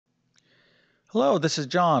Hello, this is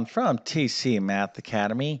John from TC Math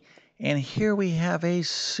Academy, and here we have a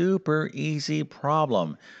super easy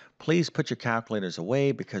problem. Please put your calculators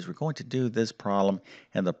away because we're going to do this problem,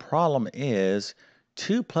 and the problem is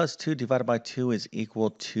 2 plus 2 divided by 2 is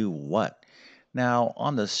equal to what? Now,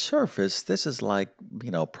 on the surface, this is like,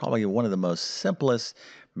 probably one of the most simplest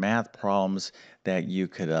math problems that you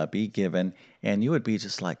could be given, and you would be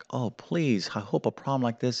just like, oh, please, I hope a problem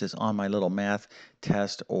like this is on my little math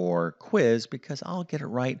test or quiz because I'll get it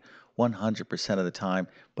right 100% of the time.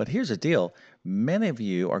 But here's the deal. Many of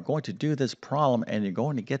you are going to do this problem and you're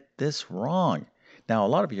going to get this wrong. Now, a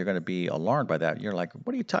lot of you are going to be alarmed by that. You're like,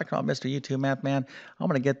 what are you talking about, Mr. YouTube Math Man? I'm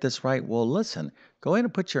going to get this right. Well, listen, go ahead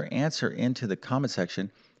and put your answer into the comment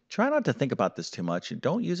section. Try not to think about this too much.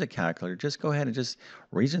 Don't use a calculator. Just go ahead and just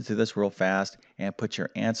reason through this real fast and put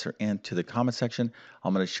your answer into the comment section.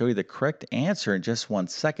 I'm going to show you the correct answer in just 1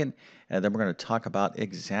 second, and then we're going to talk about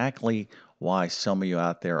exactly why some of you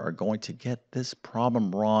out there are going to get this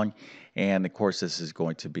problem wrong. And of course, this is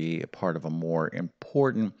going to be a part of a more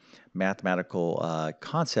important mathematical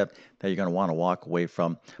concept that you're going to want to walk away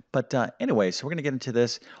from. But anyway, so we're going to get into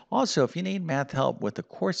this. Also, if you need math help with the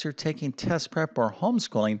course you're taking, test prep, or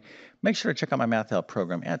homeschooling, make sure to check out my math help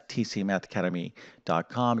program at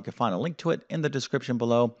tcmathacademy.com. You can find a link to it in the description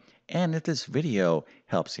below. And if this video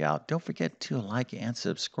helps you out, don't forget to like and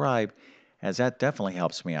subscribe, as that definitely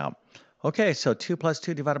helps me out. Okay, so 2 plus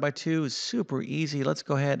 2 divided by 2 is super easy. Let's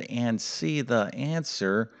go ahead and see the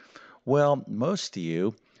answer. Well, most of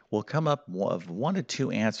you will come up with 1 to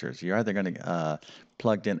 2 answers. You're either going to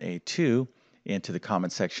plug in a 2 into the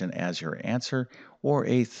comment section as your answer, or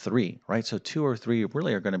a 3, right? So 2 or 3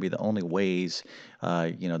 really are going to be the only ways,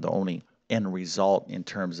 the only end result in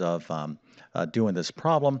terms of doing this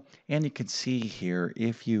problem. And you can see here,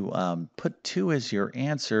 if you put 2 as your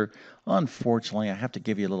answer, unfortunately, I have to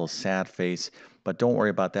give you a little sad face, but don't worry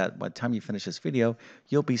about that. By the time you finish this video,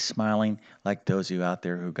 you'll be smiling like those of you out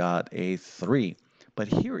there who got a 3. But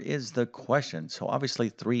here is the question. So obviously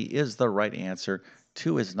 3 is the right answer.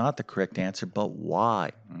 2 is not the correct answer, but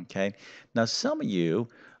why? Okay. Now, some of you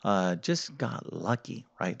just got lucky,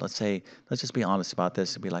 right? Let's just be honest about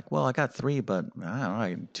this and be like, well, I got 3, but I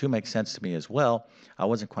don't know, 2 makes sense to me as well. I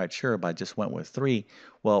wasn't quite sure, but I just went with 3.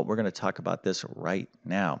 Well, we're going to talk about this right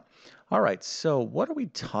now. All right, so what are we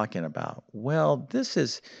talking about? Well, this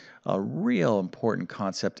is a real important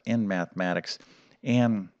concept in mathematics,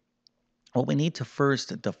 and what we need to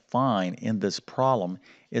first define in this problem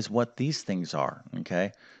is what these things are,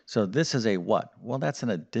 okay? So this is a what? Well, that's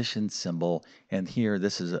an addition symbol, and here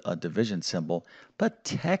this is a division symbol, but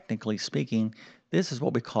technically speaking, this is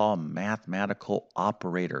what we call mathematical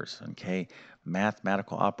operators, okay?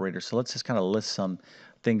 Mathematical operators. So let's just kind of list some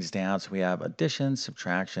things down. So we have addition,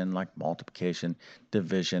 subtraction, like multiplication,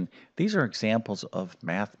 division. These are examples of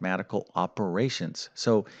mathematical operations.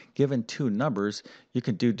 So given 2 numbers, you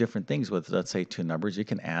can do different things with, let's say, 2 numbers. You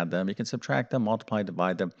can add them, you can subtract them, multiply,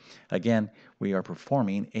 divide them. Again, we are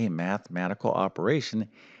performing a mathematical operation.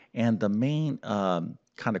 And the main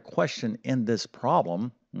kind of question in this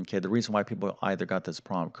problem, okay, the reason why people either got this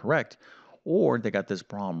problem correct or they got this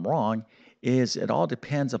problem wrong is it all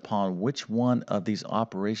depends upon which one of these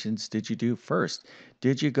operations did you do first.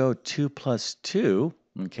 Did you go 2 plus 2,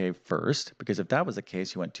 okay, first? Because if that was the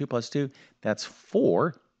case, you went 2 plus 2, that's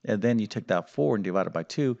 4, and then you took that 4 and divided by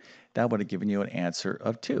 2, that would have given you an answer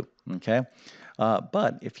of 2, okay?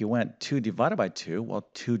 But if you went 2 divided by 2, well,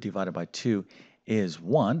 2 divided by 2 is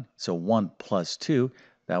 1, so 1 plus 2,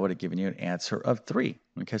 that would have given you an answer of 3,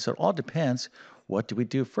 okay? So it all depends. What do we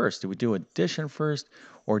do first? Do we do addition first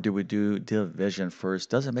or do we do division first?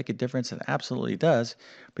 Does it make a difference? It absolutely does,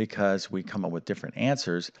 because we come up with different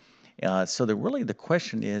answers. So really the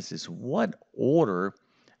question is what order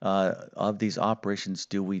of these operations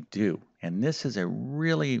do we do? And this is a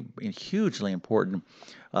really hugely important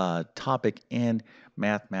topic in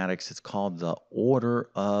mathematics. It's called the order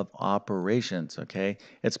of operations, okay?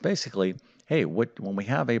 It's basically, hey, when we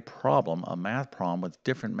have a problem, a math problem with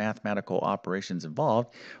different mathematical operations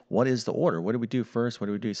involved, what is the order? What do we do first? What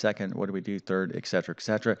do we do second? What do we do third, et cetera, et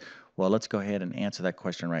cetera? Well, let's go ahead and answer that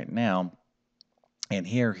question right now. And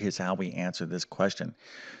here is how we answer this question.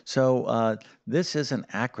 So this is an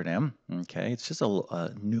acronym, okay? It's just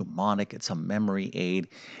a mnemonic. It's a memory aid.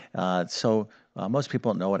 Most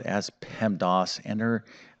people know it as PEMDAS, and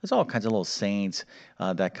there's all kinds of little sayings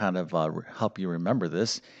that kind of help you remember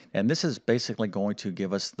this. And this is basically going to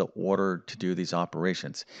give us the order to do these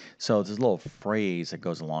operations. So there's a little phrase that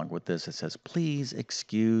goes along with this. It says, please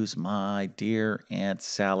excuse my dear Aunt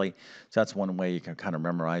Sally. So that's one way you can kind of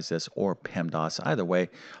memorize this, or PEMDAS. Either way,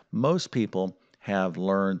 most people have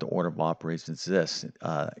learned the order of operations this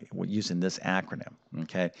using this acronym.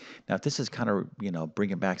 Okay, now if this is kind of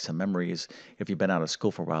bringing back some memories, if you've been out of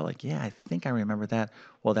school for a while, like yeah, I think I remember that.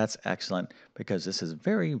 Well, that's excellent because this is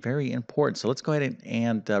very, very important. So let's go ahead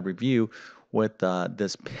and review what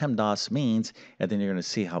this PEMDAS means, and then you're going to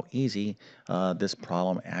see how easy this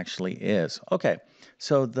problem actually is. Okay,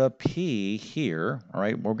 so the P here, all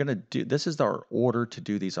right, we're going to do, this is our order to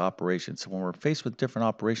do these operations. So when we're faced with different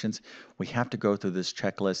operations, we have to go through this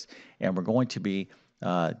checklist, and we're going to be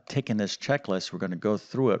taking this checklist, we're going to go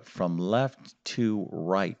through it from left to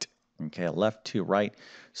right. Okay, left to right.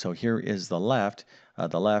 So here is the left.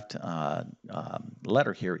 The left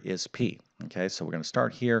letter here is P. Okay, so we're going to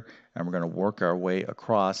start here, and we're going to work our way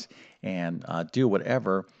across and do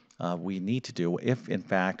whatever we need to do if, in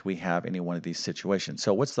fact, we have any one of these situations.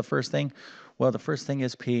 So what's the first thing? Well, the first thing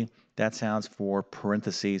is P. That sounds for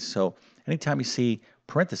parentheses. So anytime you see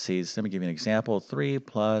parentheses, let me give you an example. 3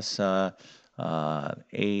 plus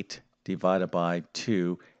 8 divided by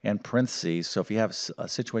 2 and parentheses. So if you have a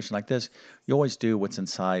situation like this, you always do what's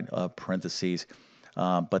inside of parentheses.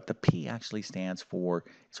 But the P actually stands for,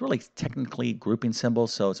 it's really technically grouping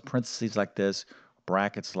symbols. So it's parentheses like this,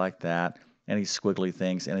 brackets like that, any squiggly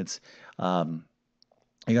things. And it's,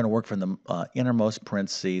 you're going to work from the innermost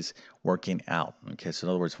parentheses working out. Okay, so in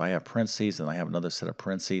other words, if I have parentheses and I have another set of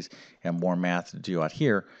parentheses and more math to do out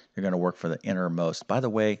here, you're going to work for the innermost. By the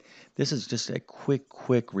way, this is just a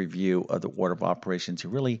quick review of the order of operations. You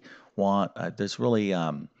really want, there's really,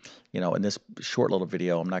 in this short little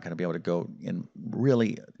video, I'm not going to be able to go in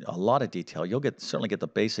really a lot of detail. You'll certainly get the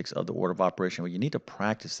basics of the order of operation, but you need to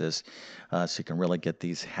practice this so you can really get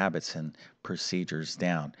these habits and procedures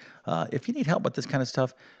down. If you need help with this kind of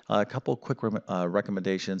stuff, a couple quick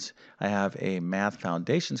recommendations. I have a Math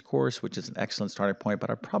Foundations course, which is an excellent starting point, but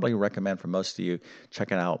I probably recommend for most of you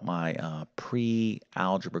checking out my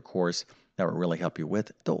Pre-Algebra course. That will really help you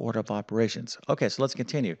with the order of operations. Okay, so let's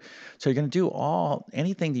continue. So you're going to do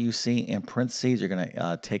anything that you see in parentheses, you're going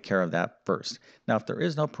to take care of that first. Now, if there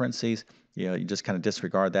is no parentheses, you just kind of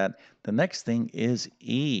disregard that. The next thing is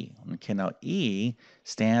E. Okay, now E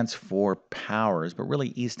stands for powers, but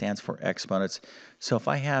really E stands for exponents. So if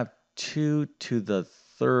I have 2 to the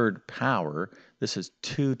third power, this is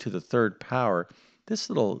 2 to the third power, this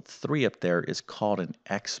little 3 up there is called an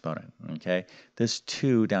exponent, okay? This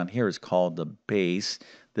 2 down here is called the base.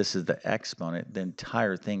 This is the exponent. The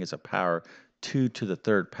entire thing is a power, 2 to the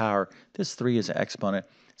third power. This 3 is an exponent.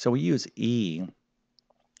 So we use E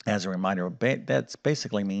as a reminder. That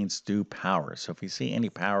basically means do powers. So if we see any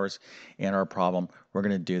powers in our problem, we're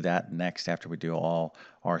going to do that next after we do all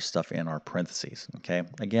our stuff in our parentheses, okay?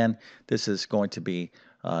 Again, this is going to be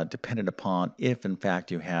dependent upon if, in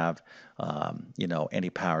fact, you have, any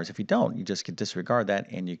powers. If you don't, you just can disregard that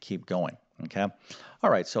and you keep going, okay? All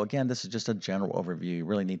right, so again, this is just a general overview. You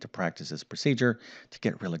really need to practice this procedure to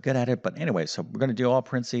get really good at it. But anyway, so we're going to do all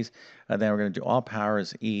parentheses, and then we're going to do all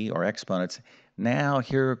powers, E, or exponents. Now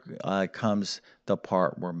here comes the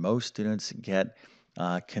part where most students get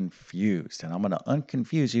confused, and I'm going to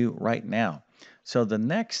unconfuse you right now. So the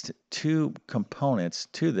next 2 components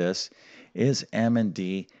to this is M and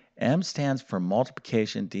D. M stands for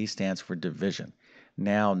multiplication, D stands for division.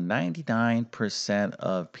 Now 99%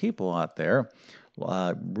 of people out there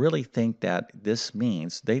really think that this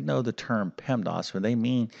means, they know the term PEMDAS, when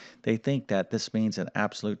they think that this means in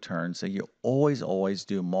absolute terms that you always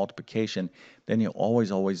do multiplication, then you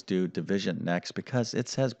always do division next because it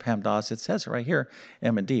says PEMDAS, it says it right here,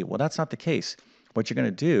 M and D. Well, that's not the case. What you're going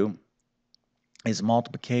to do is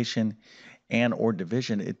multiplication and or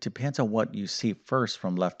division. It depends on what you see first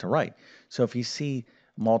from left to right. So if you see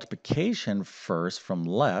multiplication first from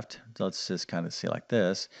left, let's just kind of see like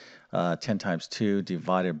this, 10 times 2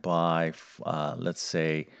 divided by, let's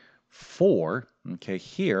say, 4. Okay,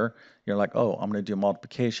 here you're like, oh, I'm going to do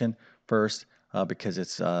multiplication first because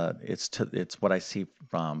it's what I see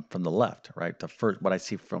from the left, right? The first, what I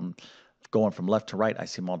see from going from left to right, I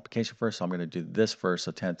see multiplication first, so I'm going to do this first.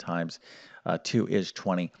 So 10 times 2 is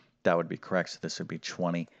 20. That would be correct. So this would be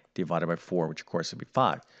 20 divided by 4, which of course would be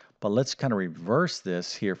 5. But let's kind of reverse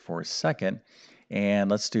this here for a second.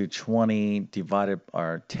 And let's do 10 divided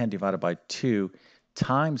by 2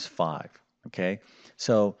 times 5. Okay,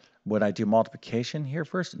 so would I do multiplication here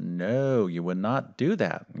first? No, you would not do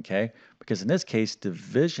that. Okay, because in this case,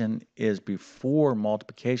 division is before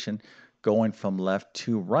multiplication, going from left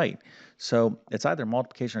to right. So it's either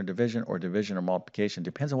multiplication or division or multiplication.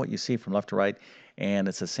 Depends on what you see from left to right. And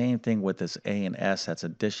it's the same thing with this A and S. That's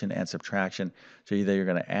addition and subtraction. So either you're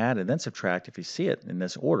going to add and then subtract if you see it in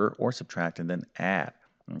this order, or subtract and then add.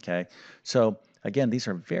 Okay, so Again, these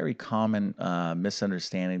are very common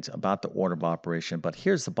misunderstandings about the order of operation, but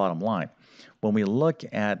here's the bottom line. When we look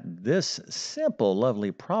at this simple,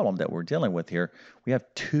 lovely problem that we're dealing with here, we have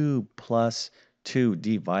 2 plus 2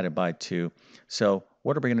 divided by 2. So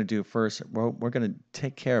what are we going to do first? We're going to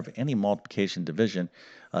take care of any multiplication division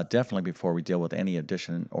definitely before we deal with any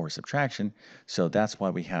addition or subtraction. So that's why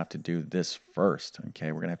we have to do this first.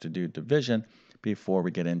 Okay, we're going to have to do division before we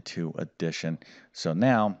get into addition. So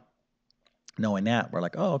now, knowing that, we're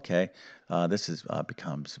like, oh, okay, this is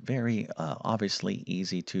becomes very obviously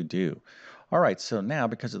easy to do. All right, so now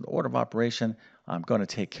because of the order of operation, I'm going to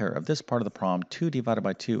take care of this part of the problem. 2 divided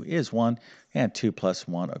by 2 is 1, and 2 plus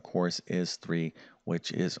 1, of course, is 3,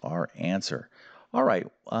 which is our answer. All right,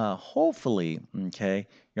 hopefully, okay,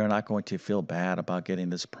 you're not going to feel bad about getting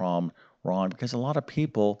this problem wrong because a lot of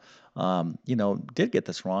people, did get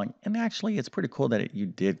this wrong. And actually, it's pretty cool that you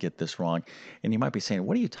did get this wrong. And you might be saying,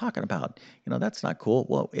 what are you talking about? That's not cool.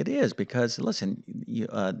 Well, it is because, listen,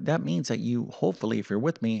 that means that you, hopefully, if you're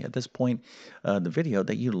with me at this point, the video,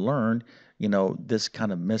 that you learned, this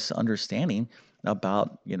kind of misunderstanding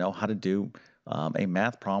about, how to do a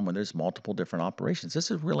math problem when there's multiple different operations.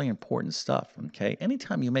 This is really important stuff, okay?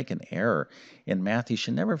 Anytime you make an error in math, you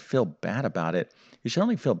should never feel bad about it. You should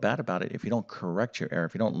only feel bad about it if you don't correct your error,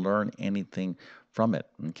 if you don't learn anything from it,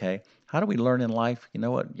 okay? How do we learn in life? You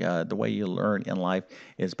know what? The way you learn in life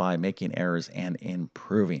is by making errors and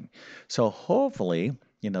improving. So hopefully,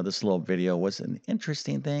 this little video was an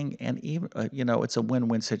interesting thing, and even it's a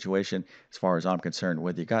win-win situation as far as I'm concerned.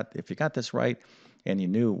 If you got this right and you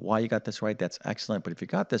knew why you got this right, that's excellent. But if you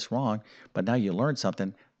got this wrong, but now you learned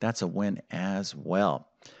something, that's a win as well.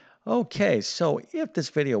 Okay, so if this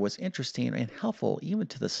video was interesting and helpful, even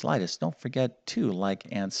to the slightest, don't forget to like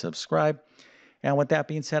and subscribe. And with that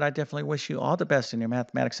being said, I definitely wish you all the best in your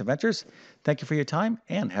mathematics adventures. Thank you for your time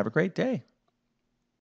and have a great day.